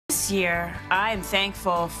This year, I'm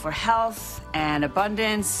thankful for health and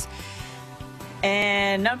abundance,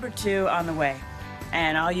 and number 2 on the way.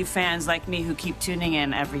 And all you fans like me who keep tuning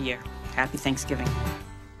in every year. Happy Thanksgiving.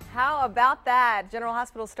 How about that? General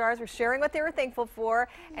Hospital stars were sharing what they were thankful for.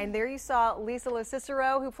 And there you saw Lisa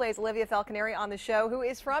LoCicero, who plays Olivia Falconeri on the show, who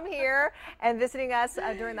is from here and visiting us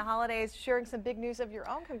during the holidays, sharing some big news of your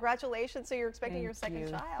own. Congratulations. So you're expecting your second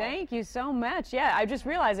child. Thank you so much. Yeah, I'm just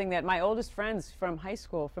realizing that my oldest friends from high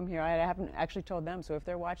school from here, I haven't actually told them. So if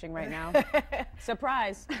they're watching right now,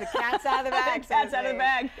 surprise. The cat's out of the bag. The cat's out of the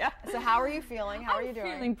bag. Yeah. So how are you feeling? How are you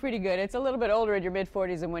doing? I'm feeling pretty good. It's a little bit older in your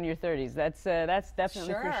mid-40s than when you're 30s. That's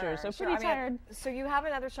definitely for sure. So pretty tired. So you have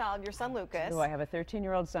another child, your son Lucas. Oh, I have a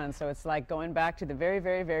 13-year-old son, so it's like going back to the very,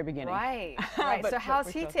 very, very beginning. Right, right. So how's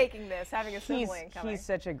he taking this, having a sibling coming? He's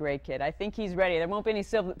such a great kid. I think he's ready. There won't be any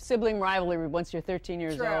sibling rivalry once you're 13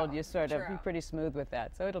 years old. You sort of be pretty smooth with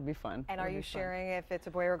that, so it'll be fun. And are you sharing if it's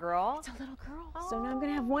a boy or girl? It's a little girl. Oh. So now I'm going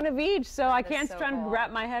to have one of each, so I can't try to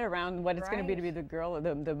wrap my head around what it's going to be the girl,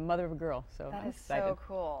 the mother of a girl. So that is so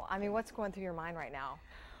cool. I mean, what's going through your mind right now?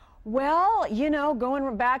 Well, you know,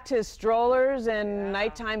 going back to strollers and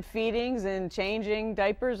nighttime feedings and changing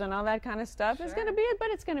diapers and all that kind of stuff is going to be it,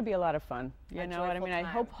 but it's going to be a lot of fun. You know what I mean?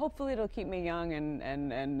 Hopefully it'll keep me young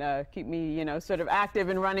and keep me, you know, sort of active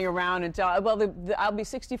and running around until, well, I'll be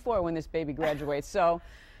 64 when this baby graduates, so.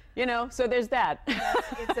 You know, so there's that.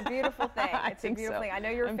 It's a beautiful thing. It's a beautiful thing. I know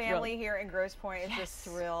your family thrilled. Here in Grosse Pointe is just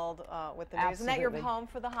thrilled with the news. And that you're home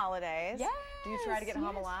for the holidays. Yes, do you try to get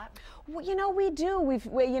home a lot? Well, you know, we do. We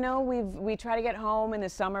try to get home in the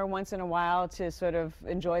summer once in a while to sort of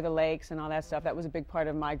enjoy the lakes and all that stuff. That was a big part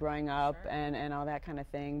of my growing up and all that kind of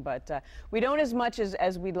thing. But we don't as much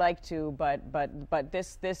as we'd like to. But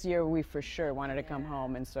this year we for sure wanted to come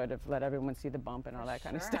home and sort of let everyone see the bump and all that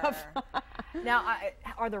kind of stuff. Now,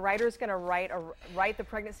 are the writers going to write the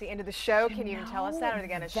pregnancy into the show? Can you tell us that? Are they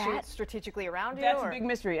going to shoot strategically around you? That's a big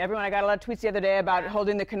mystery. Everyone, I got a lot of tweets the other day about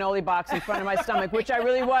holding the cannoli box in front of my stomach, which I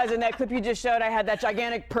really was. In that clip you just showed, I had that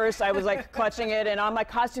gigantic purse. I was like clutching it, and on my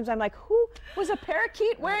costumes, I'm like, who was a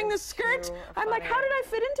parakeet wearing the skirt? I'm like, how did I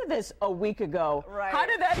fit into this a week ago? Right. How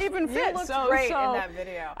did that even fit? You looked great in that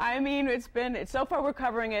video. I mean, so far we're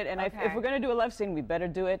covering it, and if we're going to do a love scene, we better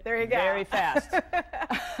do it very fast.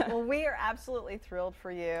 Well, we are absolutely thrilled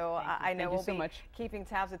for you. I know we'll be keeping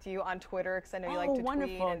tabs with you on Twitter because I know you like to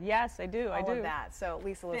tweet. And yes, I do. All of that. So,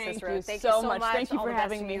 Lisa LoCicero, thank you so much. Thank you for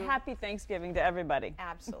having me. Happy Thanksgiving to everybody.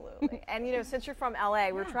 Absolutely. And you know, since you're from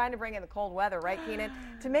LA, we're trying to bring in the cold weather, right, Keenan,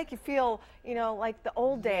 to make you feel, you know, like the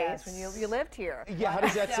old days when you lived here. Yeah, how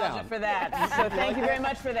does that sound? For that. So thank you very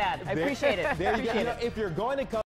much for that. I appreciate it. There you go. If you're going to come